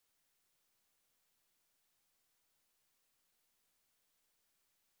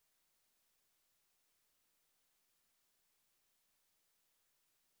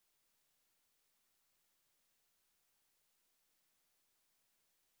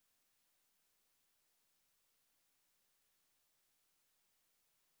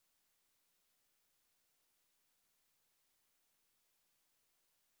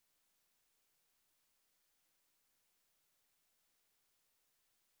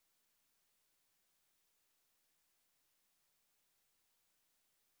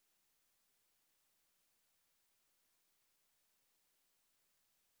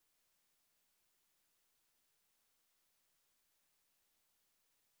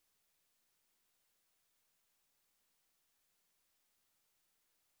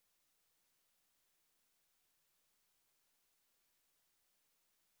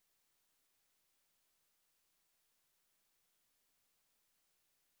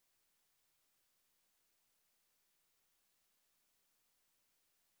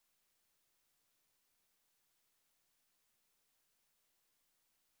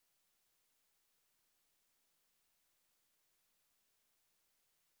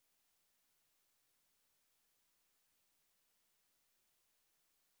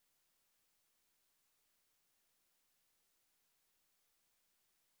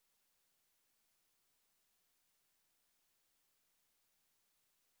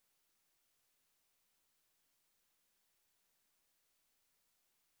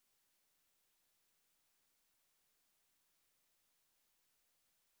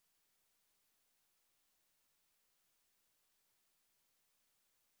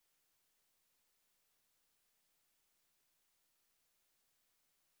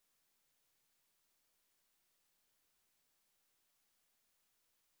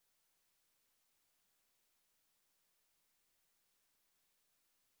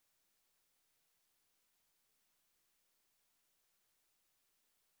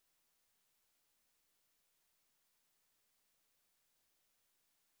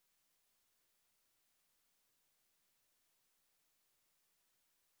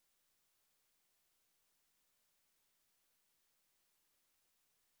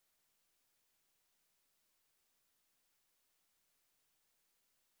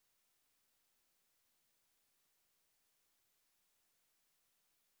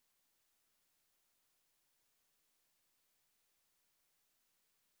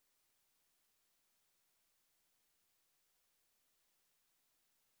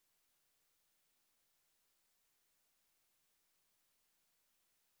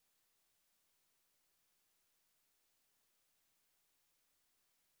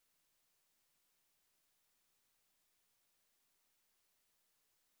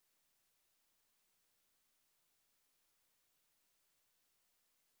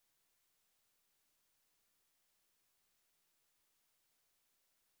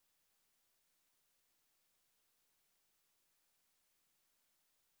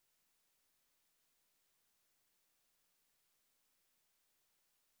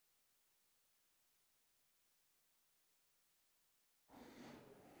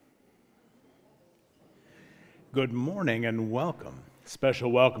Good morning and welcome.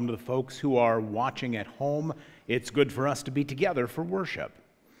 Special welcome to the folks who are watching at home. It's good for us to be together for worship.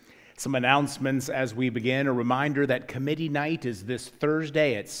 Some announcements as we begin. A reminder that committee night is this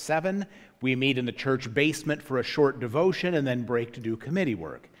Thursday at 7. We meet in the church basement for a short devotion and then break to do committee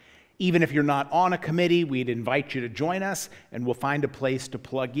work. Even if you're not on a committee, we'd invite you to join us and we'll find a place to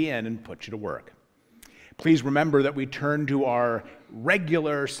plug in and put you to work. Please remember that we turn to our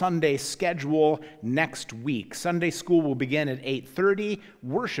regular Sunday schedule next week. Sunday school will begin at 8:30.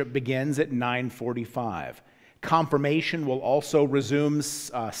 Worship begins at 9:45. Confirmation will also resume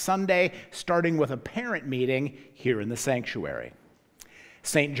Sunday, starting with a parent meeting here in the sanctuary.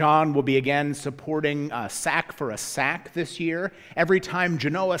 St. John will be again supporting Sack for a Sack this year. Every time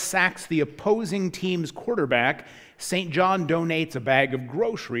Genoa sacks the opposing team's quarterback, St. John donates a bag of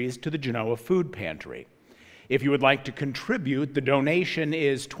groceries to the Genoa Food Pantry. If you would like to contribute, the donation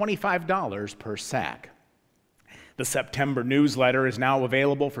is $25 per sack. The September newsletter is now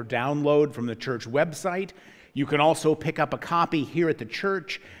available for download from the church website. You can also pick up a copy here at the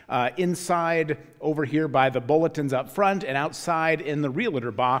church, inside over here by the bulletins up front, and outside in the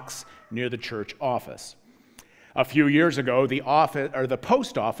realtor box near the church office. A few years ago, the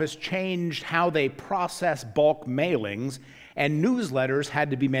post office changed how they process bulk mailings, and newsletters had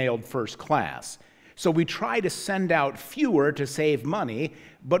to be mailed first class. So we try to send out fewer to save money,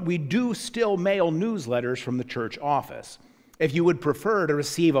 but we do still mail newsletters from the church office. If you would prefer to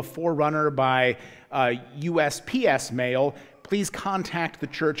receive a forerunner by USPS mail, please contact the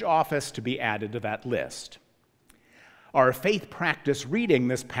church office to be added to that list. Our faith practice reading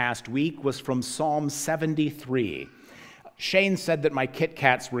this past week was from Psalm 73. Shane said that my Kit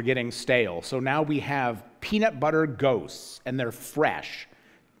Kats were getting stale, so now we have peanut butter ghosts, and they're fresh.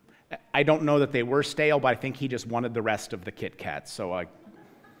 I don't know that they were stale, but I think he just wanted the rest of the Kit Kats, so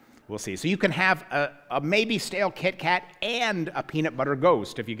we'll see. So you can have a maybe stale Kit Kat and a peanut butter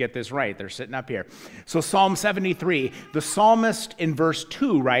ghost if you get this right. They're sitting up here. So Psalm 73, the psalmist in verse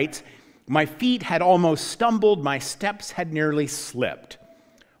 2 writes, "My feet had almost stumbled, my steps had nearly slipped."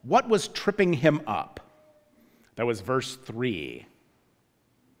 What was tripping him up? That was verse 3.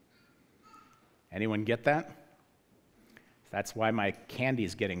 Anyone get that? That's why my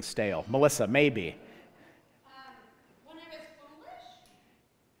candy's getting stale. Melissa, maybe. When I was foolish?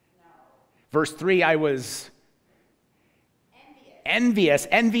 No. Verse 3, I was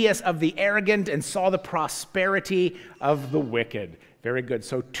envious of the arrogant and saw the prosperity of the wicked. Very good.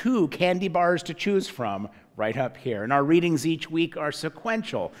 So 2 candy bars to choose from right up here. And our readings each week are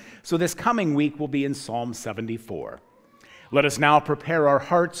sequential. So this coming week will be in Psalm 74. Let us now prepare our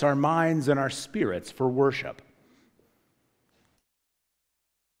hearts, our minds, and our spirits for worship.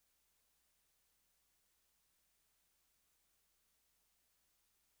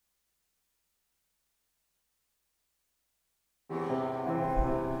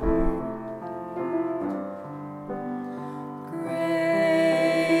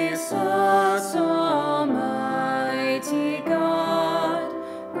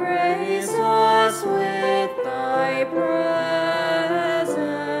 With thy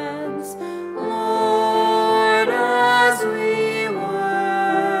presence, Lord.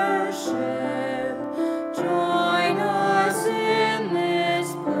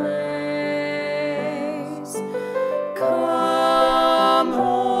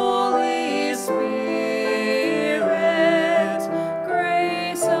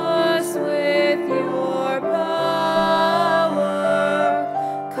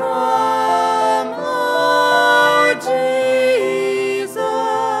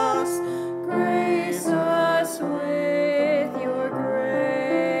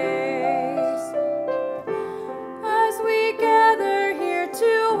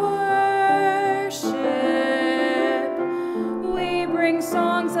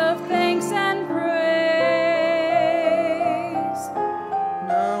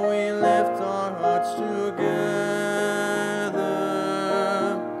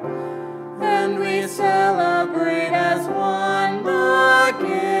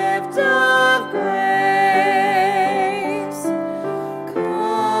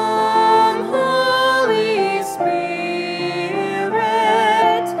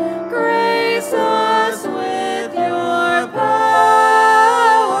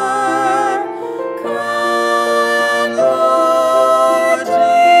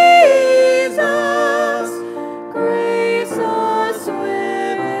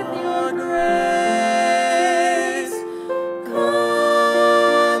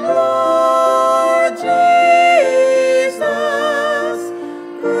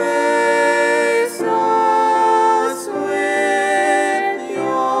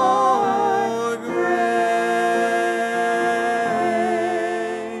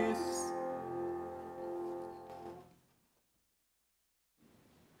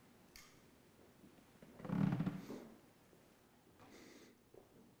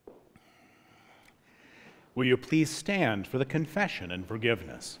 Will you please stand for the confession and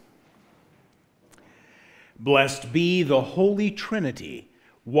forgiveness? Blessed be the Holy Trinity,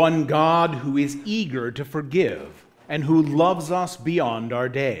 one God who is eager to forgive and who loves us beyond our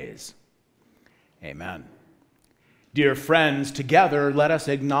days. Amen. Dear friends, together let us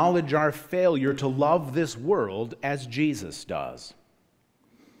acknowledge our failure to love this world as Jesus does.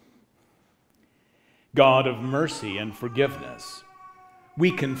 God of mercy and forgiveness, we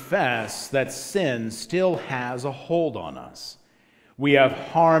confess that sin still has a hold on us. We have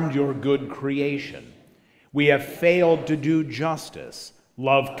harmed your good creation. We have failed to do justice,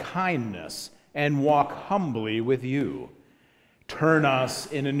 love kindness, and walk humbly with you. Turn us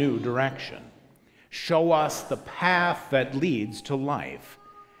in a new direction. Show us the path that leads to life.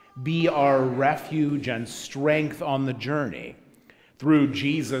 Be our refuge and strength on the journey. Through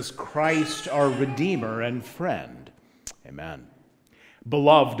Jesus Christ, our Redeemer and friend. Amen.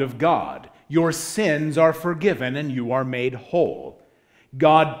 Beloved of God, your sins are forgiven and you are made whole.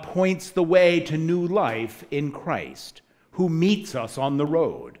 God points the way to new life in Christ, who meets us on the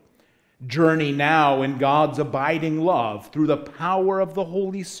road. Journey now in God's abiding love through the power of the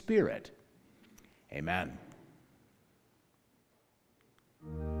Holy Spirit. Amen.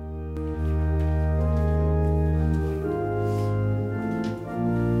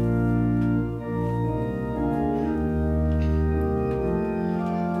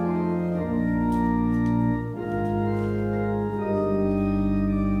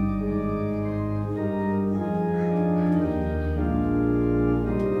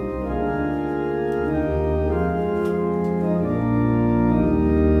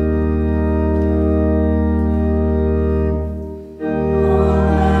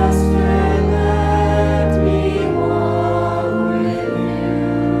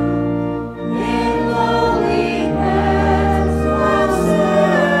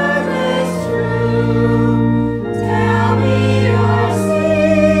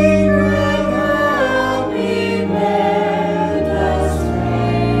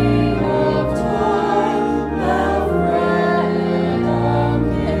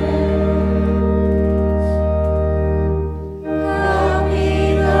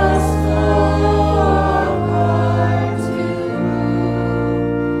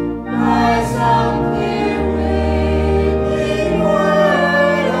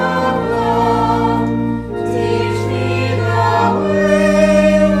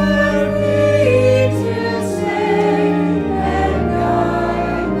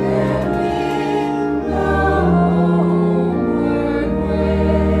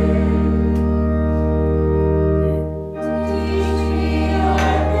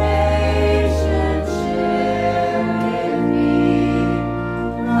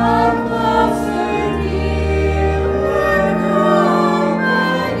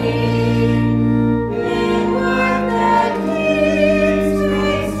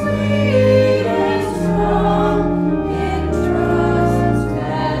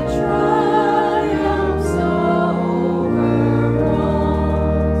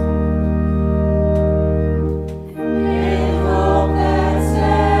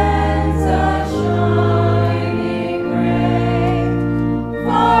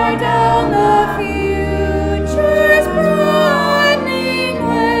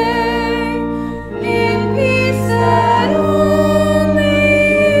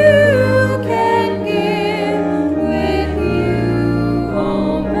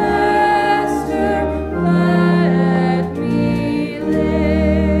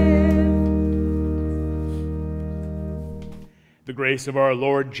 The grace of our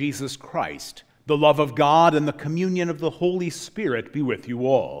Lord Jesus Christ, the love of God, and the communion of the Holy Spirit be with you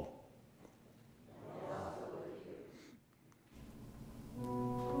all.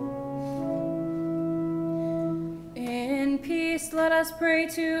 In peace, let us pray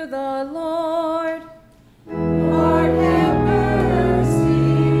to the Lord. Lord, have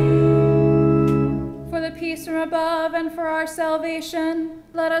mercy. For the peace from above and for our salvation,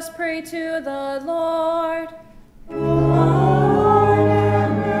 let us pray to the Lord. Lord,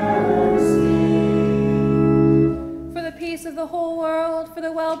 have mercy. For the peace of the whole world, for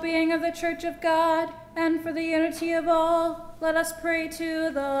the well-being of the Church of God, and for the unity of all, let us pray to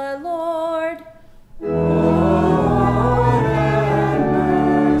the Lord. Lord, have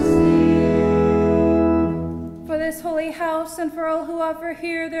mercy. For this holy house and for all who offer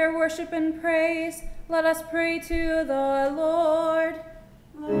here their worship and praise, let us pray to the Lord.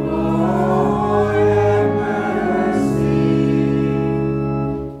 Lord, have mercy.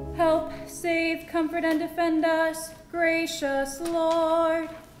 Help, save, comfort, and defend us, gracious Lord.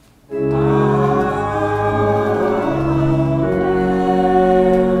 Amen.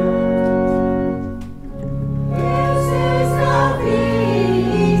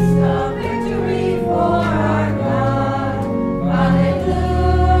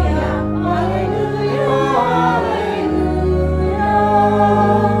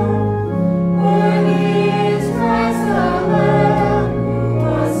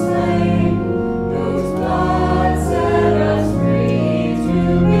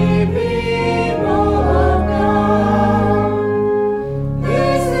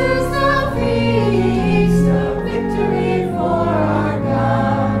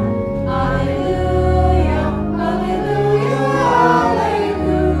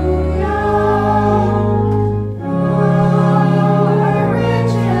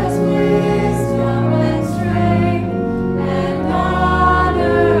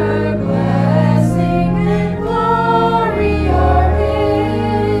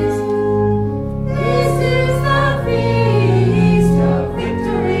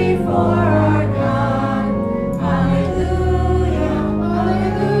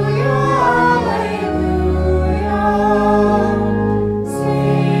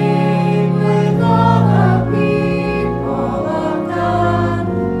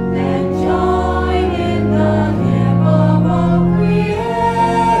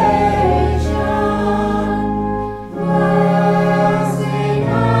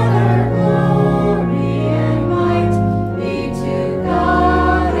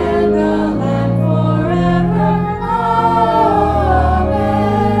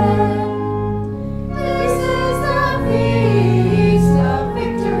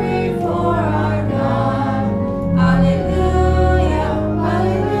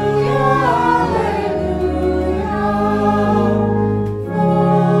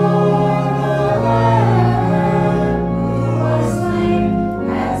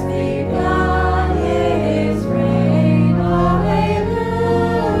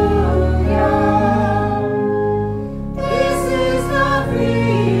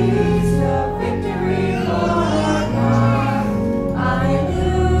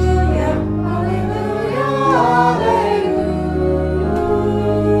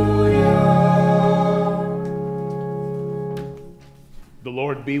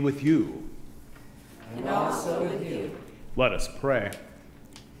 be with you. And also with you. Let us pray.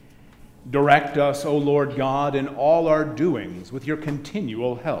 Direct us, O Lord God, in all our doings with your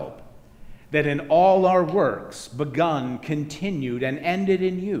continual help, that in all our works, begun, continued, and ended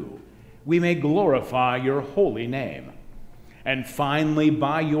in you, we may glorify your holy name. And finally,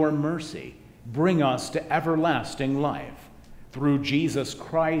 by your mercy, bring us to everlasting life, through Jesus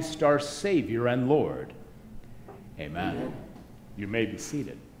Christ, our Savior and Lord. Amen. You may be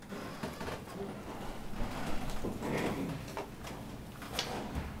seated.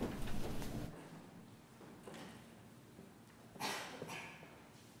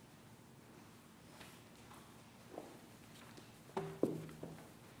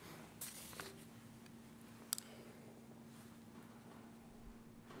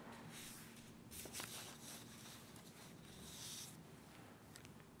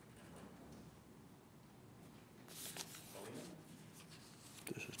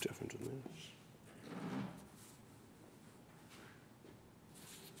 This is different than this.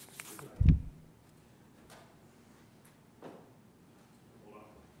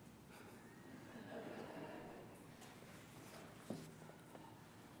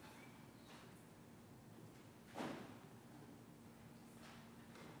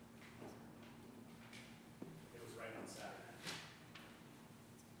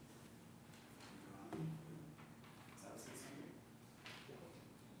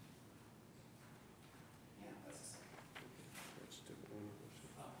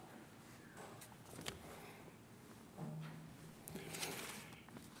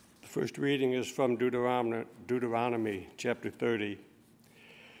 The first reading is from Deuteronomy chapter 30.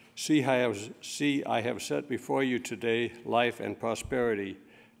 See, I have set before you today life and prosperity,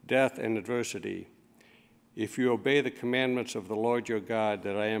 death and adversity. If you obey the commandments of the Lord your God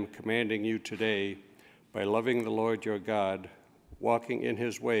that I am commanding you today, by loving the Lord your God, walking in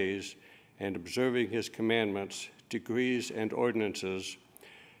his ways, and observing his commandments, decrees, and ordinances,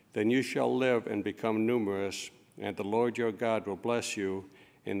 then you shall live and become numerous, and the Lord your God will bless you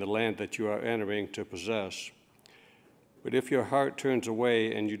in the land that you are entering to possess. But if your heart turns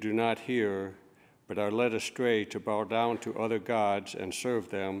away and you do not hear, but are led astray to bow down to other gods and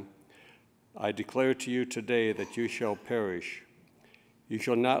serve them, I declare to you today that you shall perish. You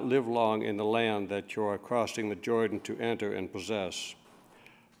shall not live long in the land that you are crossing the Jordan to enter and possess.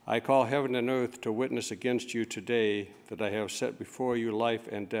 I call heaven and earth to witness against you today that I have set before you life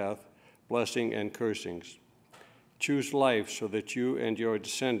and death, blessing and cursings. Choose life so that you and your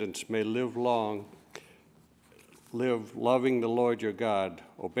descendants may live long, loving the Lord your God,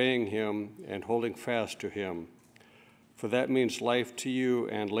 obeying him and holding fast to him. For that means life to you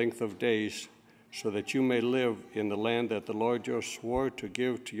and length of days, so that you may live in the land that the Lord your swore to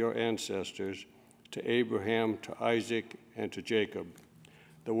give to your ancestors, to Abraham, to Isaac, and to Jacob.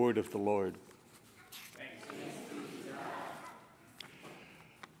 The word of the Lord.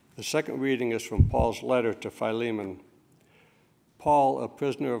 The second reading is from Paul's letter to Philemon. Paul, a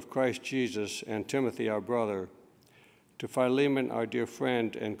prisoner of Christ Jesus, and Timothy, our brother, to Philemon, our dear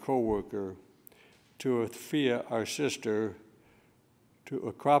friend and co-worker, to Apphia, our sister, to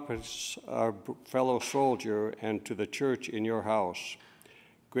Archippus, our fellow soldier, and to the church in your house.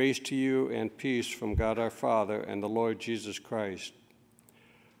 Grace to you and peace from God our Father and the Lord Jesus Christ.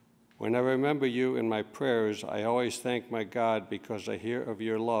 When I remember you in my prayers, I always thank my God because I hear of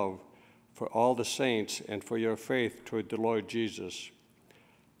your love for all the saints and for your faith toward the Lord Jesus.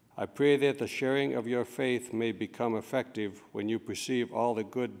 I pray that the sharing of your faith may become effective when you perceive all the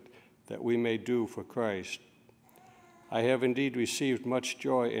good that we may do for Christ. I have indeed received much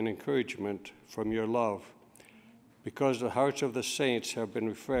joy and encouragement from your love, because the hearts of the saints have been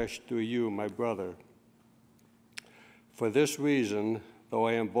refreshed through you, my brother. For this reason, though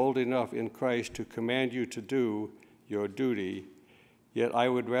I am bold enough in Christ to command you to do your duty, yet I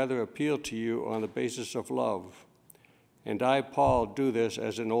would rather appeal to you on the basis of love. And I, Paul, do this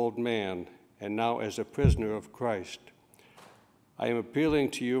as an old man, and now as a prisoner of Christ. I am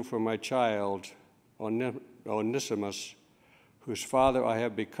appealing to you for my child, Onesimus, whose father I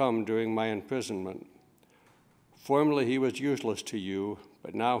have become during my imprisonment. Formerly he was useless to you,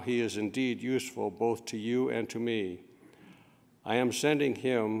 but now he is indeed useful both to you and to me. I am sending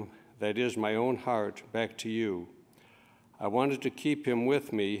him, that is my own heart, back to you. I wanted to keep him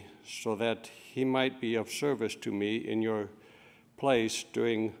with me so that he might be of service to me in your place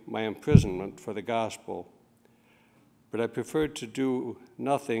during my imprisonment for the gospel. But I preferred to do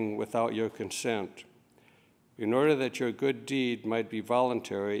nothing without your consent, in order that your good deed might be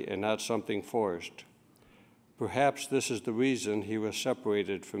voluntary and not something forced. Perhaps this is the reason he was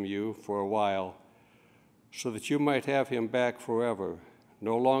separated from you for a while, so that you might have him back forever,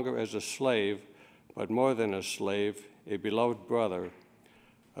 no longer as a slave, but more than a slave, a beloved brother,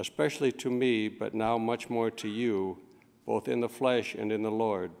 especially to me, but now much more to you, both in the flesh and in the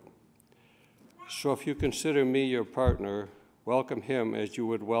Lord. So if you consider me your partner, welcome him as you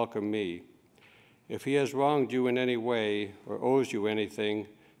would welcome me. If he has wronged you in any way or owes you anything,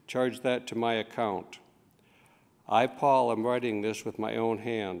 charge that to my account. I, Paul, am writing this with my own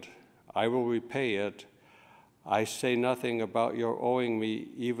hand. I will repay it. I say nothing about your owing me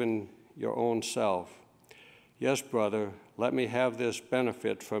even your own self. Yes, brother, let me have this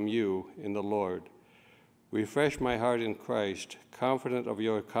benefit from you in the Lord. Refresh my heart in Christ, confident of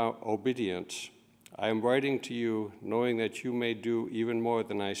your obedience. I am writing to you, knowing that you may do even more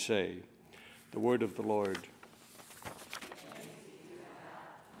than I say. The word of the Lord.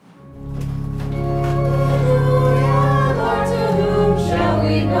 Lord, to whom shall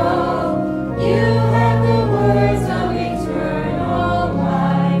we go? You have the words of eternal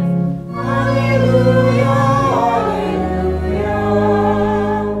life. Hallelujah, hallelujah.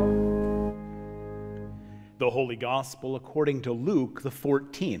 The Holy Gospel according to Luke, the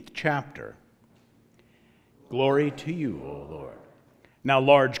 14th chapter. Glory to you, O Lord. Now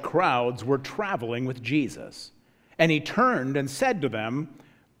large crowds were traveling with Jesus, and he turned and said to them,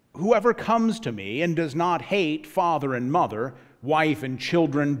 "Whoever comes to me and does not hate father and mother, wife and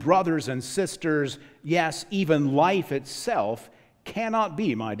children, brothers and sisters, yes, even life itself, cannot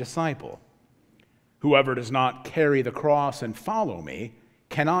be my disciple. Whoever does not carry the cross and follow me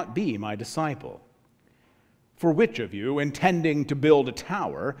cannot be my disciple. For which of you, intending to build a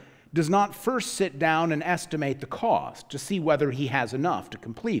tower, does not first sit down and estimate the cost to see whether he has enough to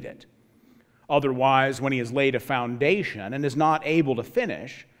complete it? Otherwise, when he has laid a foundation and is not able to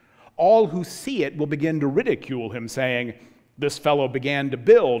finish, all who see it will begin to ridicule him, saying, 'This fellow began to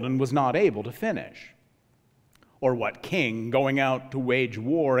build and was not able to finish.' Or what king, going out to wage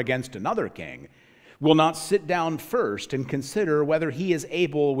war against another king, will not sit down first and consider whether he is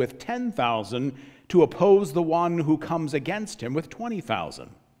able with 10,000 to oppose the one who comes against him with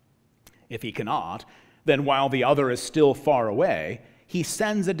 20,000? If he cannot, then while the other is still far away, he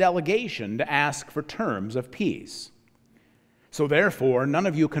sends a delegation to ask for terms of peace. So therefore, none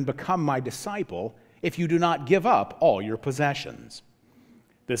of you can become my disciple if you do not give up all your possessions."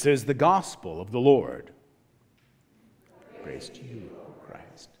 This is the gospel of the Lord. Praise to you, O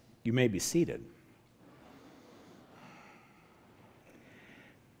Christ. You may be seated.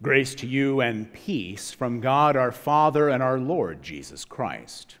 Grace to you and peace from God our Father and our Lord Jesus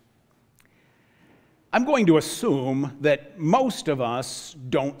Christ. I'm going to assume that most of us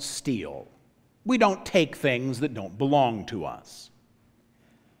don't steal. We don't take things that don't belong to us.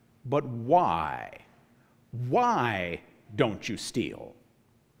 But why? Why don't you steal?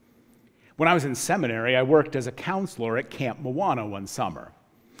 When I was in seminary, I worked as a counselor at Camp Moana one summer.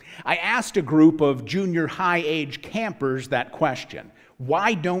 I asked a group of junior high age campers that question: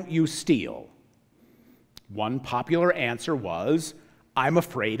 why don't you steal? One popular answer was, "I'm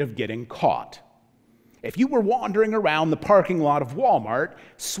afraid of getting caught." If you were wandering around the parking lot of Walmart,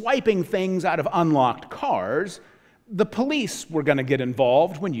 swiping things out of unlocked cars, the police were going to get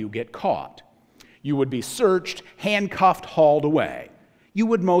involved when you get caught. You would be searched, handcuffed, hauled away. You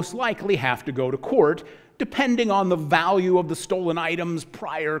would most likely have to go to court. Depending on the value of the stolen items,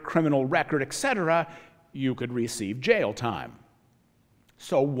 prior criminal record, etc., you could receive jail time.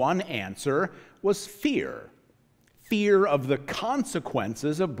 So one answer was fear. Fear of the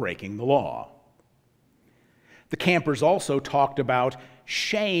consequences of breaking the law. The campers also talked about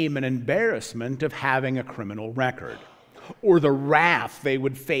shame and embarrassment of having a criminal record, or the wrath they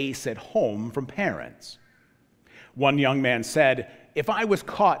would face at home from parents. One young man said, "If I was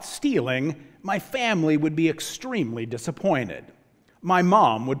caught stealing, my family would be extremely disappointed. My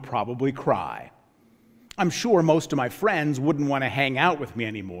mom would probably cry. I'm sure most of my friends wouldn't want to hang out with me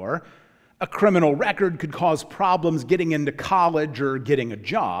anymore. A criminal record could cause problems getting into college or getting a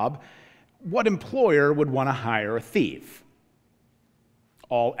job. What employer would want to hire a thief?"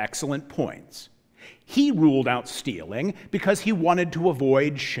 All excellent points. He ruled out stealing because he wanted to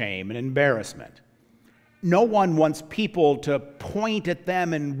avoid shame and embarrassment. No one wants people to point at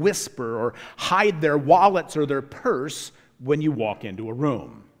them and whisper or hide their wallets or their purse when you walk into a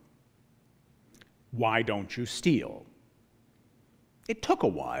room. Why don't you steal? It took a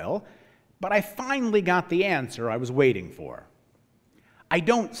while, but I finally got the answer I was waiting for. I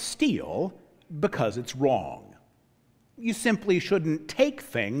don't steal because it's wrong. You simply shouldn't take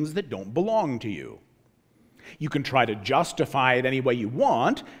things that don't belong to you. You can try to justify it any way you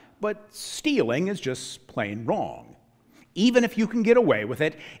want, but stealing is just plain wrong. Even if you can get away with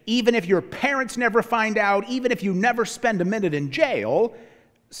it, even if your parents never find out, even if you never spend a minute in jail,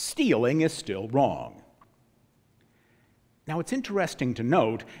 stealing is still wrong. Now, it's interesting to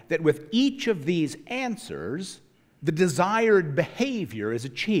note that with each of these answers, the desired behavior is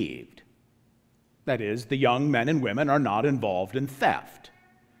achieved. That is, the young men and women are not involved in theft.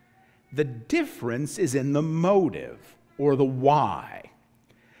 The difference is in the motive, or the why.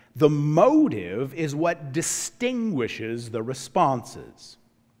 The motive is what distinguishes the responses.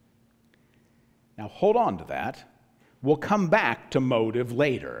 Now, hold on to that. We'll come back to motive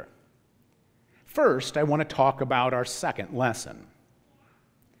later. First, I want to talk about our second lesson.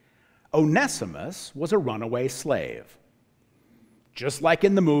 Onesimus was a runaway slave. Just like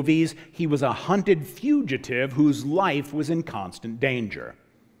in the movies, he was a hunted fugitive whose life was in constant danger.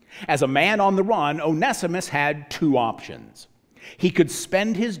 As a man on the run, Onesimus had two options. He could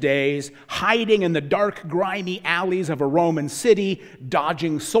spend his days hiding in the dark, grimy alleys of a Roman city,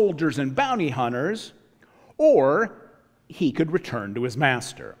 dodging soldiers and bounty hunters, or he could return to his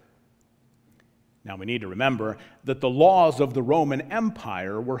master. Now, we need to remember that the laws of the Roman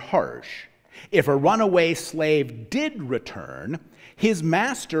Empire were harsh. If a runaway slave did return, his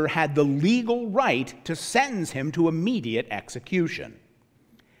master had the legal right to sentence him to immediate execution.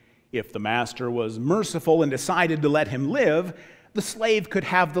 If the master was merciful and decided to let him live, the slave could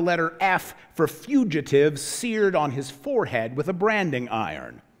have the letter F for fugitive seared on his forehead with a branding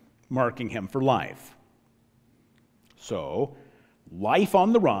iron, marking him for life. So, life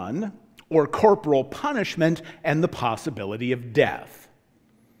on the run, or corporal punishment and the possibility of death.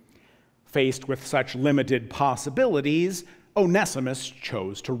 Faced with such limited possibilities, Onesimus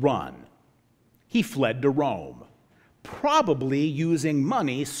chose to run. He fled to Rome, probably using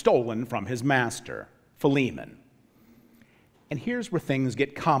money stolen from his master, Philemon. And here's where things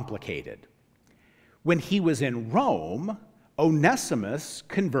get complicated. When he was in Rome, Onesimus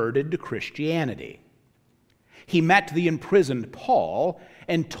converted to Christianity. He met the imprisoned Paul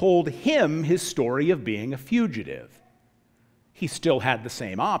and told him his story of being a fugitive. He still had the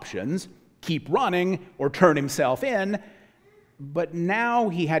same options, keep running or turn himself in, but now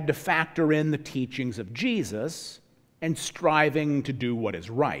he had to factor in the teachings of Jesus and striving to do what is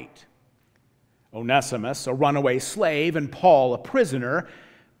right. Onesimus, a runaway slave, and Paul, a prisoner,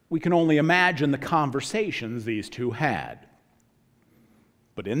 we can only imagine the conversations these two had.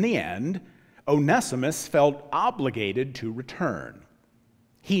 But in the end, Onesimus felt obligated to return.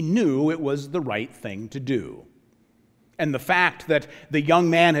 He knew it was the right thing to do. And the fact that the young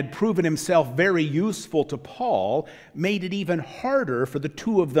man had proven himself very useful to Paul made it even harder for the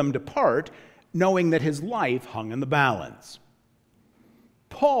two of them to part, knowing that his life hung in the balance.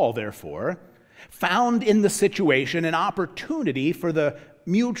 Paul, therefore, found in the situation an opportunity for the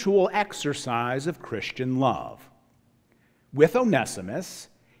mutual exercise of Christian love. With Onesimus,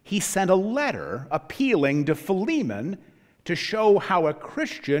 he sent a letter appealing to Philemon to show how a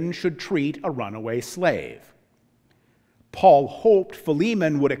Christian should treat a runaway slave. Paul hoped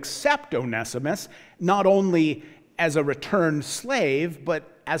Philemon would accept Onesimus not only as a returned slave,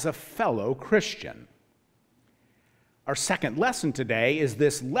 but as a fellow Christian. Our second lesson today is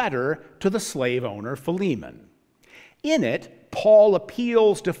this letter to the slave owner Philemon. In it, Paul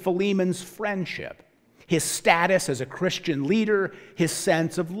appeals to Philemon's friendship, his status as a Christian leader, his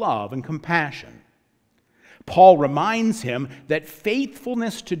sense of love and compassion. Paul reminds him that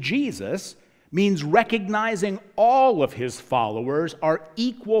faithfulness to Jesus means recognizing all of his followers are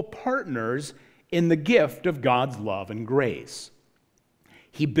equal partners in the gift of God's love and grace.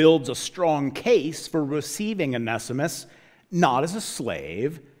 He builds a strong case for receiving Onesimus not as a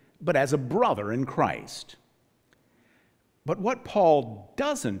slave, but as a brother in Christ. But what Paul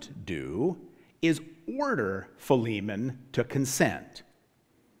doesn't do is order Philemon to consent.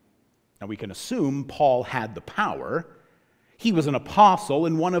 Now, we can assume Paul had the power. He was an apostle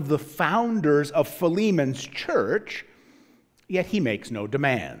and one of the founders of Philemon's church, yet he makes no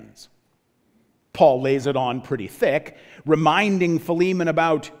demands. Paul lays it on pretty thick, reminding Philemon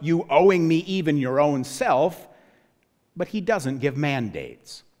about you owing me even your own self, but he doesn't give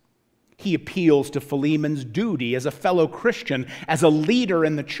mandates. He appeals to Philemon's duty as a fellow Christian, as a leader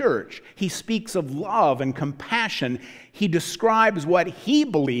in the church. He speaks of love and compassion. He describes what he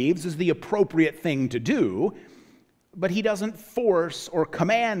believes is the appropriate thing to do, but he doesn't force or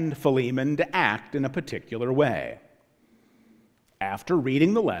command Philemon to act in a particular way. After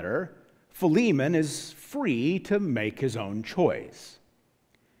reading the letter, Philemon is free to make his own choice,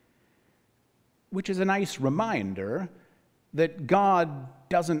 which is a nice reminder that God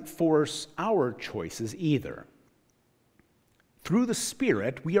doesn't force our choices either. Through the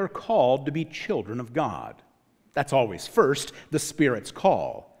Spirit, we are called to be children of God. That's always first, the Spirit's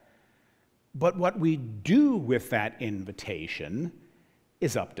call. But what we do with that invitation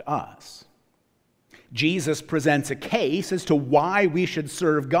is up to us. Jesus presents a case as to why we should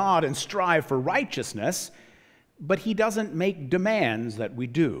serve God and strive for righteousness, but he doesn't make demands that we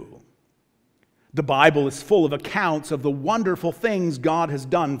do. The Bible is full of accounts of the wonderful things God has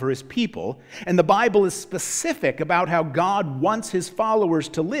done for his people, and the Bible is specific about how God wants his followers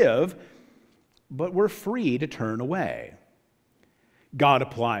to live, but we're free to turn away. God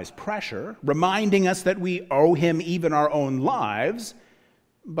applies pressure, reminding us that we owe him even our own lives,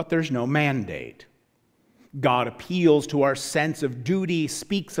 but there's no mandate. God appeals to our sense of duty,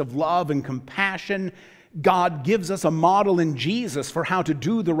 speaks of love and compassion. God gives us a model in Jesus for how to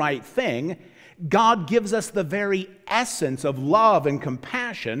do the right thing. God gives us the very essence of love and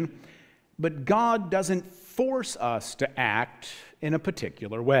compassion, but God doesn't force us to act in a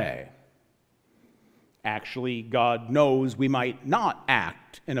particular way. Actually, God knows we might not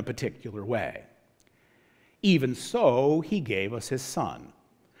act in a particular way. Even so, he gave us his Son,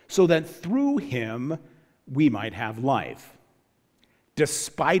 so that through him we might have life.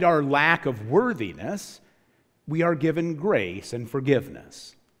 Despite our lack of worthiness, we are given grace and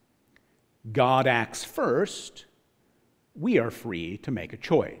forgiveness. God acts first, we are free to make a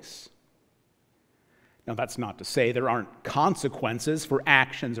choice. Now, that's not to say there aren't consequences for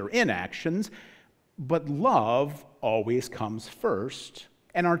actions or inactions, but love always comes first,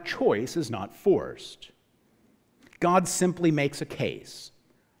 and our choice is not forced. God simply makes a case,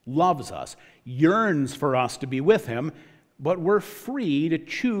 loves us, yearns for us to be with him, but we're free to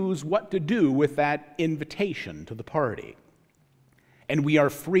choose what to do with that invitation to the party. And we are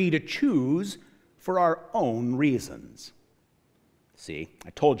free to choose for our own reasons. See,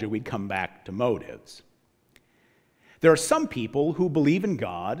 I told you we'd come back to motives. There are some people who believe in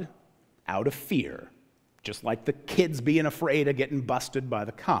God out of fear, just like the kids being afraid of getting busted by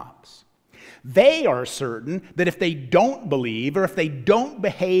the cops. They are certain that if they don't believe or if they don't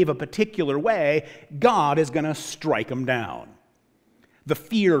behave a particular way, God is going to strike them down. The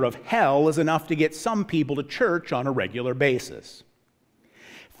fear of hell is enough to get some people to church on a regular basis.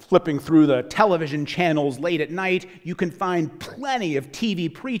 Flipping through the television channels late at night, you can find plenty of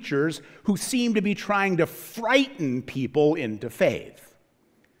TV preachers who seem to be trying to frighten people into faith.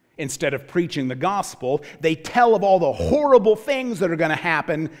 Instead of preaching the gospel, they tell of all the horrible things that are going to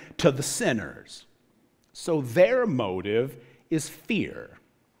happen to the sinners. So their motive is fear.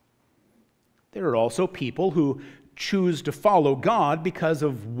 There are also people who choose to follow God because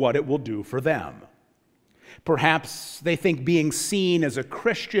of what it will do for them. Perhaps they think being seen as a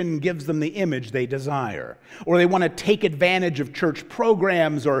Christian gives them the image they desire, or they want to take advantage of church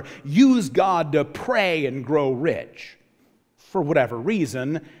programs or use God to pray and grow rich. For whatever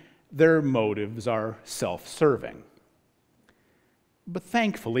reason, their motives are self-serving. But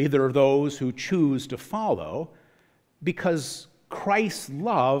thankfully, there are those who choose to follow because Christ's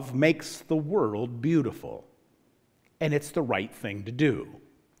love makes the world beautiful, and it's the right thing to do.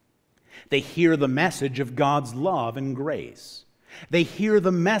 They hear the message of God's love and grace. They hear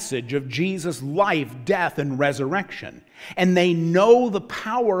the message of Jesus' life, death, and resurrection. And they know the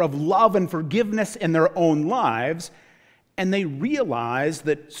power of love and forgiveness in their own lives, and they realize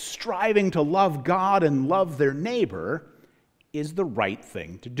that striving to love God and love their neighbor is the right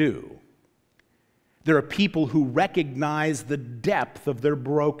thing to do. There are people who recognize the depth of their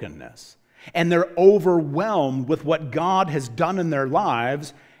brokenness, and they're overwhelmed with what God has done in their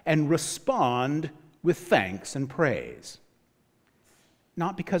lives and respond with thanks and praise.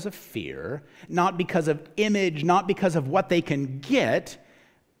 Not because of fear, not because of image, not because of what they can get,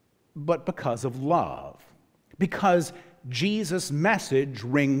 but because of love. Because Jesus' message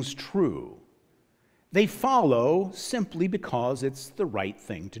rings true. They follow simply because it's the right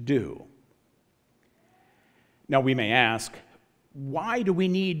thing to do. Now we may ask, why do we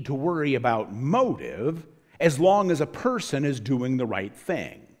need to worry about motive as long as a person is doing the right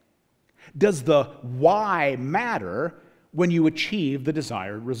thing? Does the why matter when you achieve the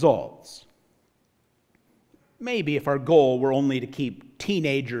desired results? Maybe if our goal were only to keep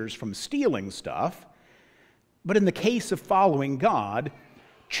teenagers from stealing stuff, but in the case of following God,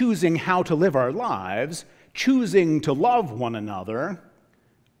 choosing how to live our lives, choosing to love one another,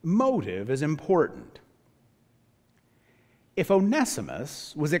 motive is important. If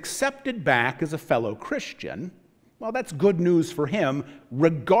Onesimus was accepted back as a fellow Christian, well, that's good news for him,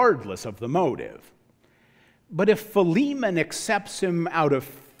 regardless of the motive. But if Philemon accepts him out of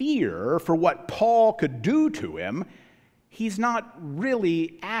fear for what Paul could do to him, he's not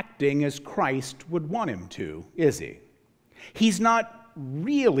really acting as Christ would want him to, is he? He's not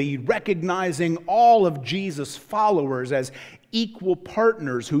really recognizing all of Jesus' followers as equal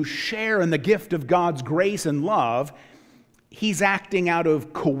partners who share in the gift of God's grace and love, he's acting out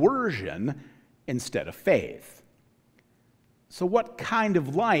of coercion instead of faith. So what kind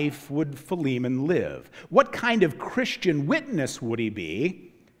of life would Philemon live? What kind of Christian witness would he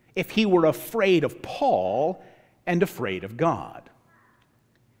be if he were afraid of Paul and afraid of God?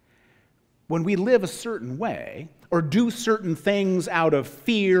 When we live a certain way or do certain things out of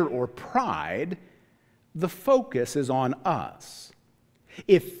fear or pride, the focus is on us.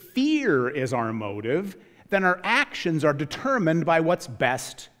 If fear is our motive, then our actions are determined by what's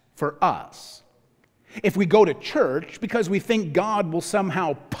best for us. If we go to church because we think God will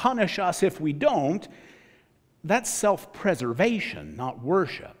somehow punish us if we don't, that's self-preservation, not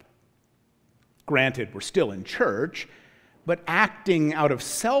worship. Granted, we're still in church, but acting out of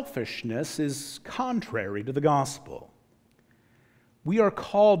selfishness is contrary to the gospel. We are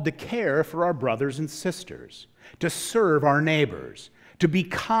called to care for our brothers and sisters, to serve our neighbors, to be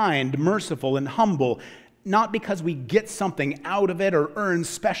kind, merciful, and humble, not because we get something out of it or earn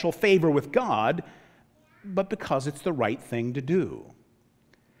special favor with God, but because it's the right thing to do.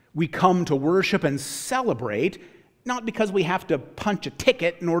 We come to worship and celebrate, not because we have to punch a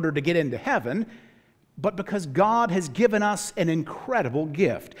ticket in order to get into heaven, but because God has given us an incredible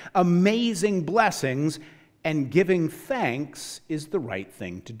gift, amazing blessings, and giving thanks is the right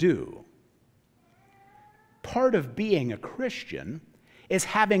thing to do. Part of being a Christian is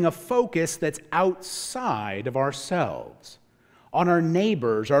having a focus that's outside of ourselves, on our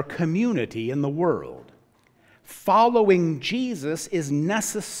neighbors, our community, and the world. Following Jesus is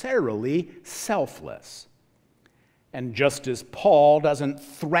necessarily selfless. And just as Paul doesn't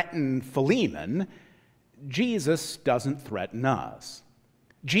threaten Philemon, Jesus doesn't threaten us.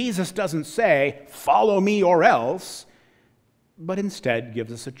 Jesus doesn't say, "Follow me or else," but instead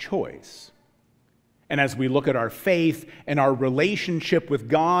gives us a choice. And as we look at our faith and our relationship with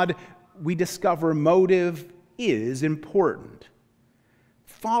God, we discover motive is important.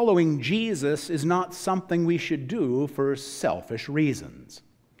 Following Jesus is not something we should do for selfish reasons.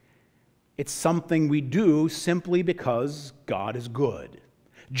 It's something we do simply because God is good.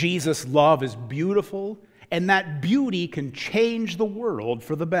 Jesus' love is beautiful, and that beauty can change the world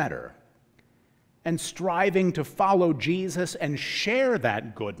for the better. And striving to follow Jesus and share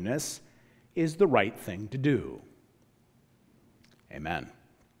that goodness is the right thing to do. Amen.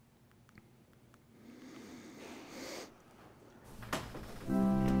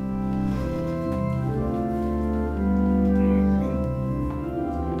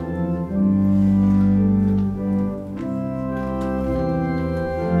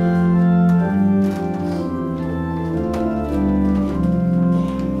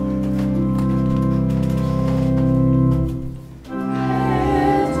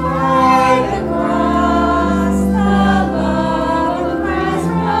 Across the love of Christ.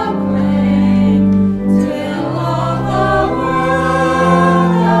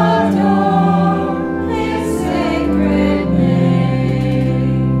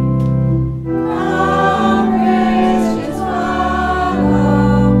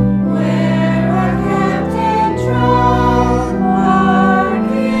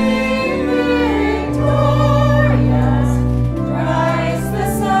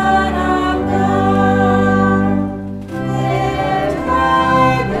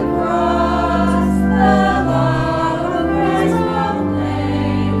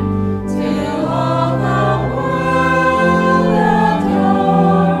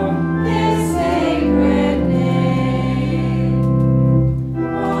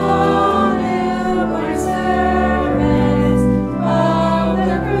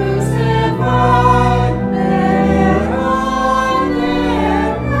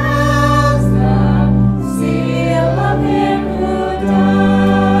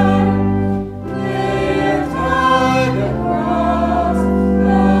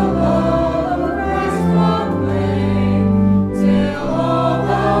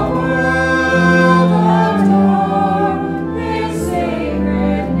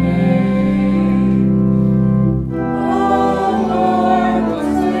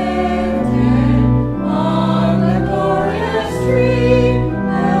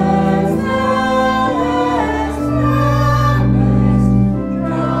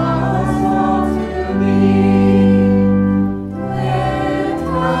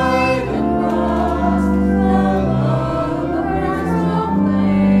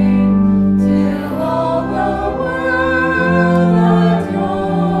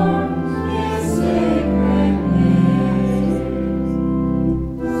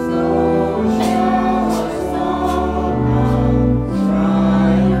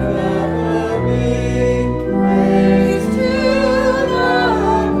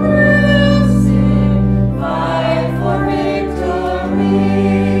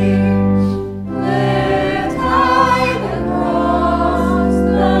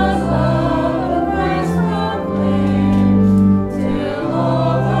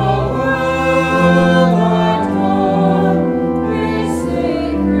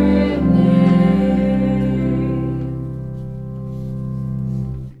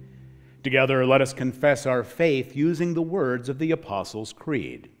 Together, let us confess our faith using the words of the Apostles'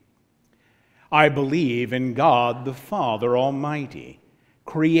 Creed. I believe in God the Father Almighty,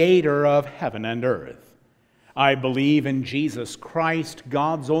 creator of heaven and earth. I believe in Jesus Christ,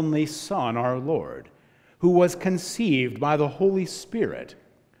 God's only Son, our Lord, who was conceived by the Holy Spirit,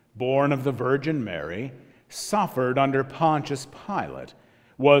 born of the Virgin Mary, suffered under Pontius Pilate,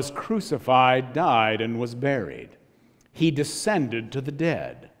 was crucified, died, and was buried. He descended to the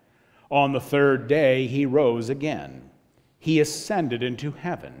dead. On the third day he rose again. He ascended into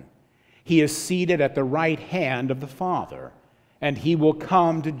heaven. He is seated at the right hand of the Father, and he will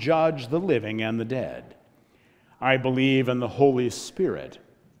come to judge the living and the dead. I believe in the Holy Spirit,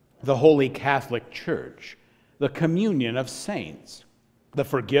 the Holy Catholic Church, the communion of saints, the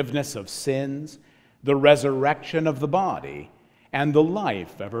forgiveness of sins, the resurrection of the body, and the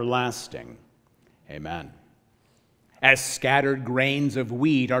life everlasting. Amen. As scattered grains of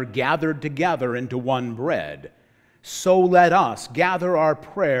wheat are gathered together into one bread, so let us gather our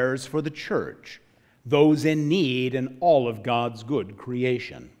prayers for the church, those in need, and all of God's good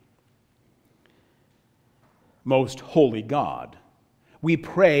creation. Most holy God, we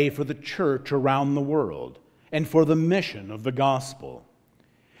pray for the church around the world and for the mission of the gospel.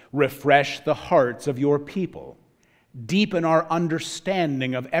 Refresh the hearts of your people, deepen our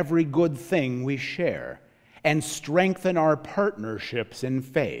understanding of every good thing we share, and strengthen our partnerships in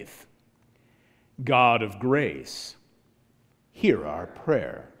faith. God of grace, hear our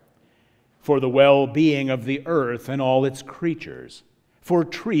prayer. For the well-being of the earth and all its creatures, for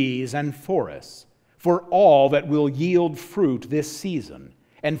trees and forests, for all that will yield fruit this season,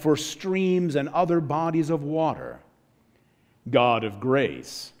 and for streams and other bodies of water. God of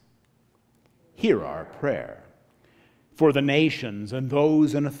grace, hear our prayer. For the nations and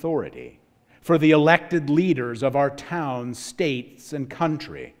those in authority, for the elected leaders of our towns, states, and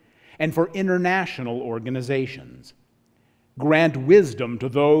country, and for international organizations. Grant wisdom to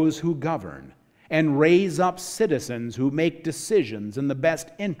those who govern, and raise up citizens who make decisions in the best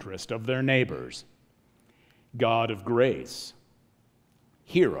interest of their neighbors. God of grace,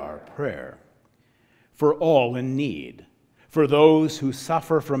 hear our prayer. For all in need, for those who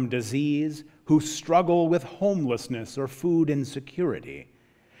suffer from disease, who struggle with homelessness or food insecurity,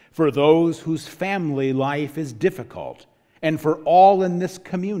 for those whose family life is difficult, and for all in this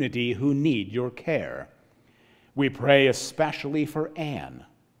community who need your care. We pray especially for Anne,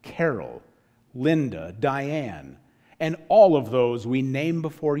 Carol, Linda, Diane, and all of those we name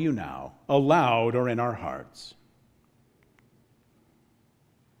before you now, aloud or in our hearts.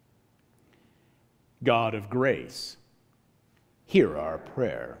 God of grace, hear our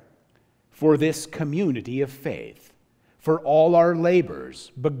prayer. For this community of faith, for all our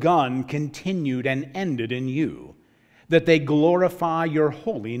labors, begun, continued, and ended in you, that they glorify your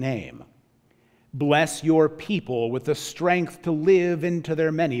holy name. Bless your people with the strength to live into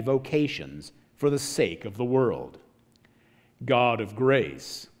their many vocations for the sake of the world. God of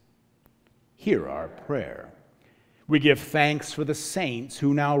grace, hear our prayer. We give thanks for the saints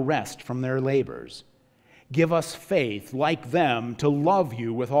who now rest from their labors. Give us faith, like them, to love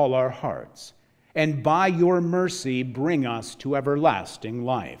you with all our hearts, and by your mercy bring us to everlasting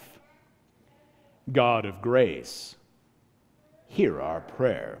life. God of grace, hear our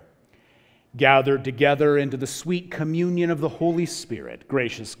prayer. Gathered together into the sweet communion of the Holy Spirit,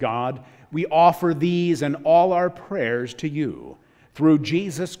 gracious God, we offer these and all our prayers to you, through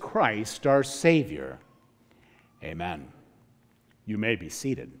Jesus Christ, our Savior. Amen. You may be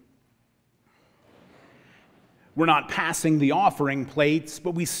seated. We're not passing the offering plates,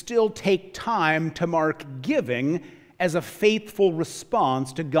 but we still take time to mark giving as a faithful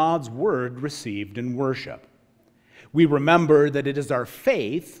response to God's word received in worship. We remember that it is our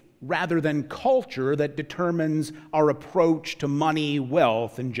faith rather than culture that determines our approach to money,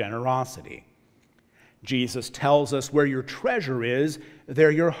 wealth, and generosity. Jesus tells us where your treasure is,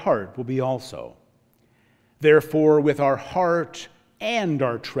 there your heart will be also. Therefore, with our heart and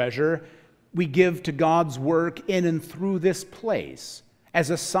our treasure, we give to God's work in and through this place as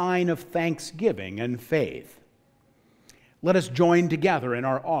a sign of thanksgiving and faith. Let us join together in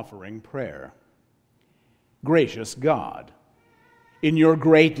our offering prayer. Gracious God, in your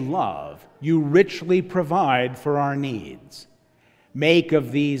great love, you richly provide for our needs. Make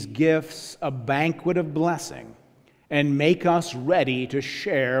of these gifts a banquet of blessing, and make us ready to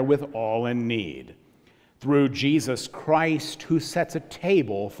share with all in need. Through Jesus Christ, who sets a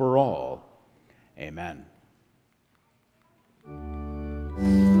table for all. Amen.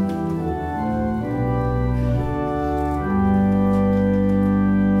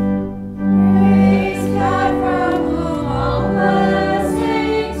 Praise God from whom all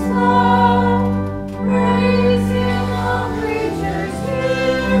blessings flow.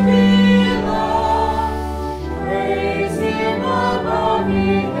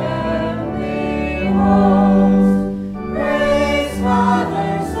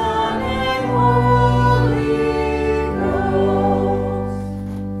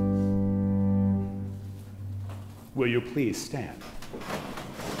 Please stand.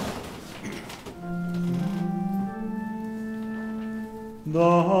 The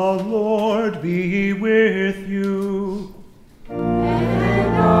Lord be with you.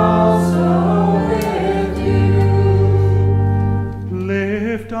 And also with you.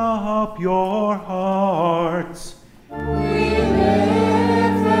 Lift up your hearts. We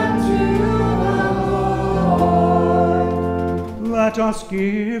lift them to the Lord. Let us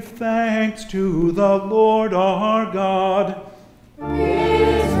give thanks to the Lord our God. It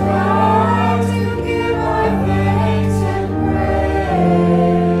is right to give our thanks and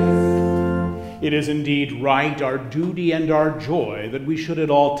praise. It is indeed right, our duty and our joy, that we should at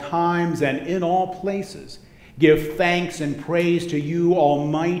all times and in all places give thanks and praise to you,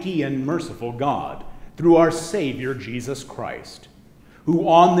 almighty and merciful God, through our Savior Jesus Christ, who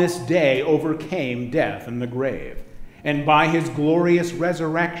on this day overcame death and the grave, and by his glorious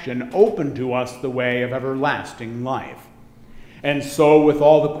resurrection opened to us the way of everlasting life. And so, with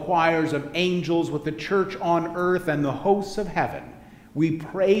all the choirs of angels, with the church on earth and the hosts of heaven, we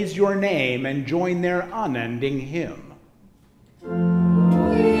praise your name and join their unending hymn.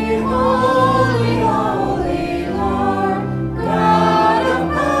 Holy, holy, holy Lord, God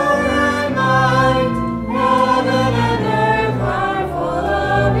of power and might, heaven and earth are full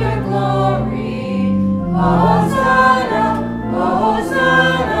of your glory. Hosanna,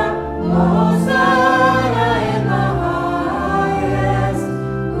 Hosanna, Hosanna in the highest.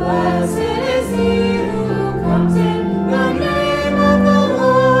 Blessed is he who comes in the name of the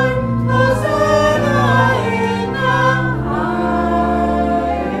Lord. Hosanna in the highest.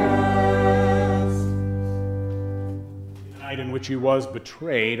 The night in which he was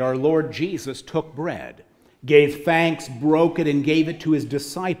betrayed, our Lord Jesus took bread, gave thanks, broke it, and gave it to his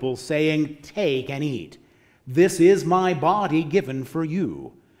disciples, saying, "Take and eat. This is my body given for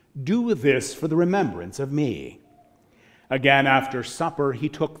you. Do this for the remembrance of me." Again, after supper, he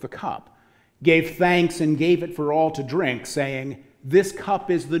took the cup, gave thanks, and gave it for all to drink, saying, "This cup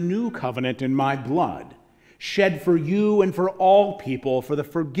is the new covenant in my blood, shed for you and for all people for the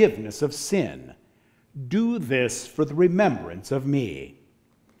forgiveness of sin. Do this for the remembrance of me."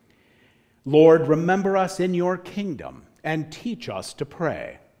 Lord, remember us in your kingdom and teach us to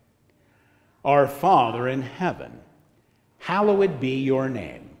pray. Our Father in heaven, hallowed be your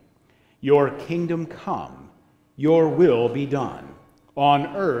name. Your kingdom come, your will be done, on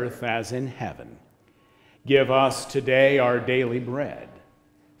earth as in heaven. Give us today our daily bread.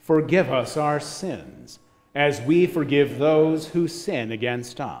 Forgive us our sins, as we forgive those who sin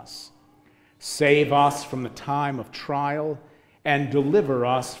against us. Save us from the time of trial, and deliver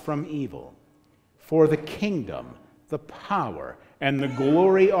us from evil. For the kingdom, the power, and the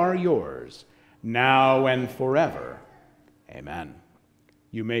glory are yours, now and forever. Amen.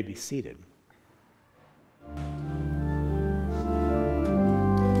 You may be seated.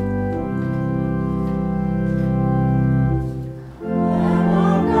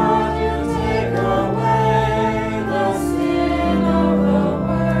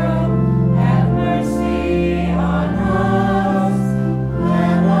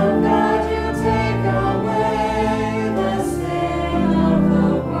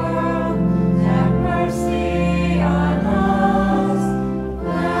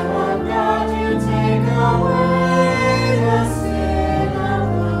 Lamb of God,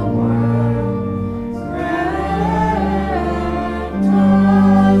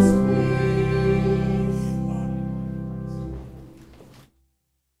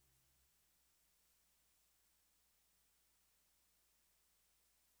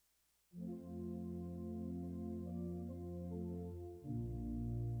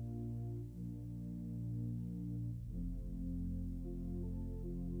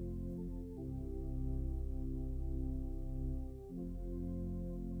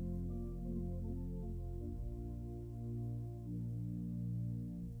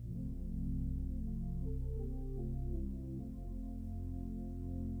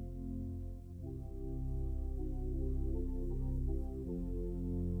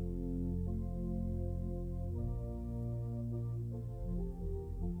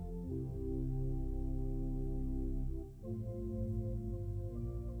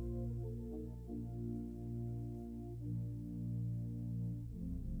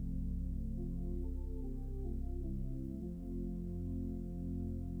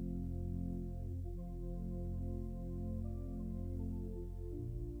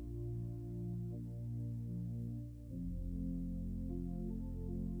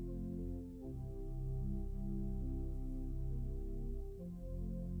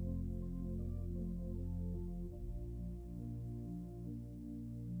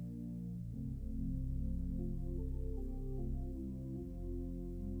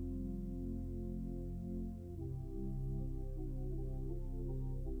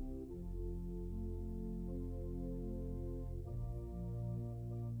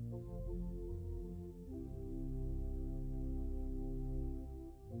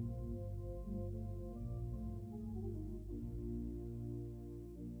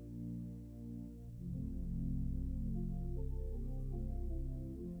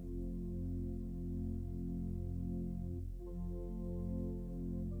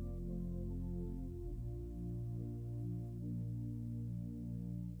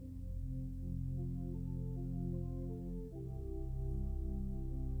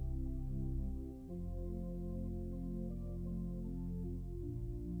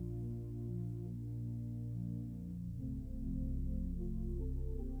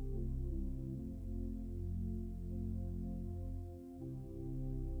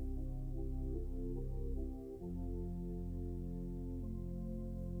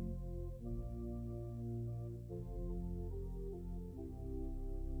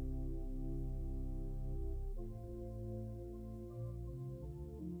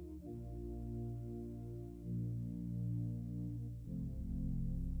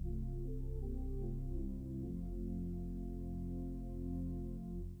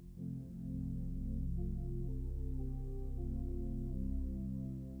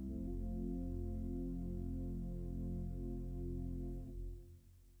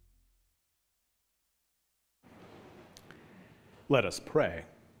 Let us pray.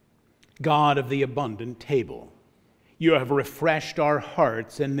 God of the abundant table, you have refreshed our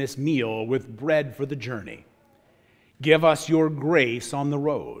hearts in this meal with bread for the journey. Give us your grace on the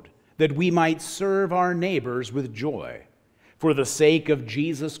road, that we might serve our neighbors with joy, for the sake of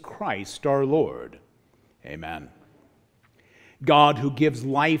Jesus Christ our Lord. Amen. God, who gives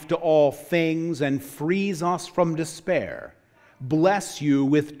life to all things and frees us from despair, bless you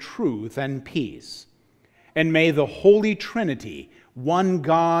with truth and peace. And may the Holy Trinity, one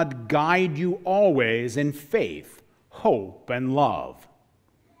God, guide you always in faith, hope, and love.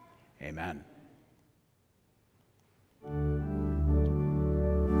 Amen.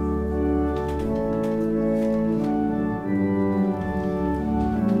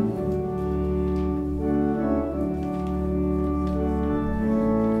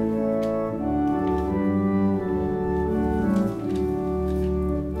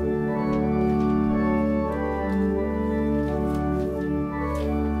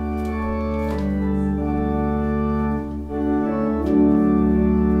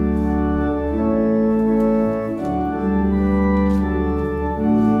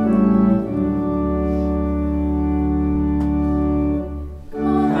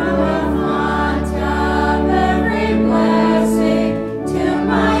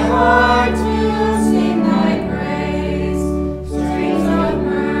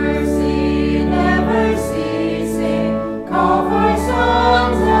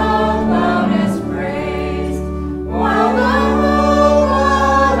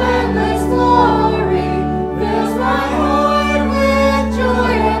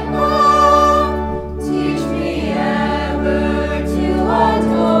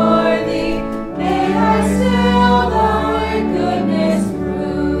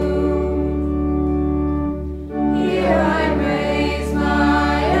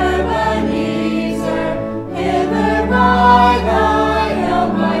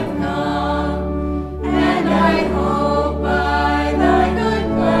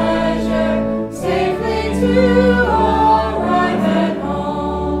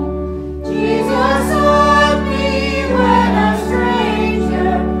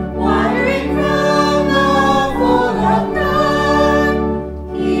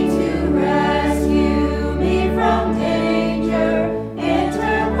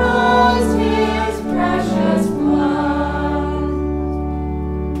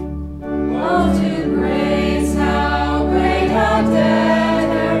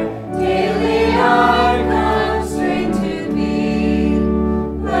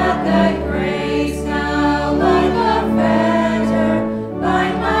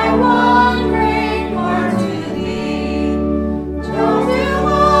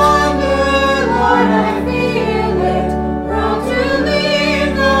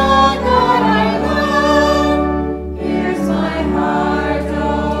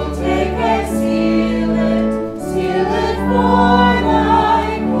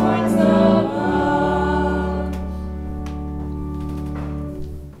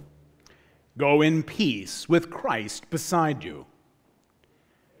 Go in peace with Christ beside you.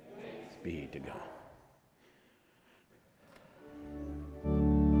 Thanks be to God.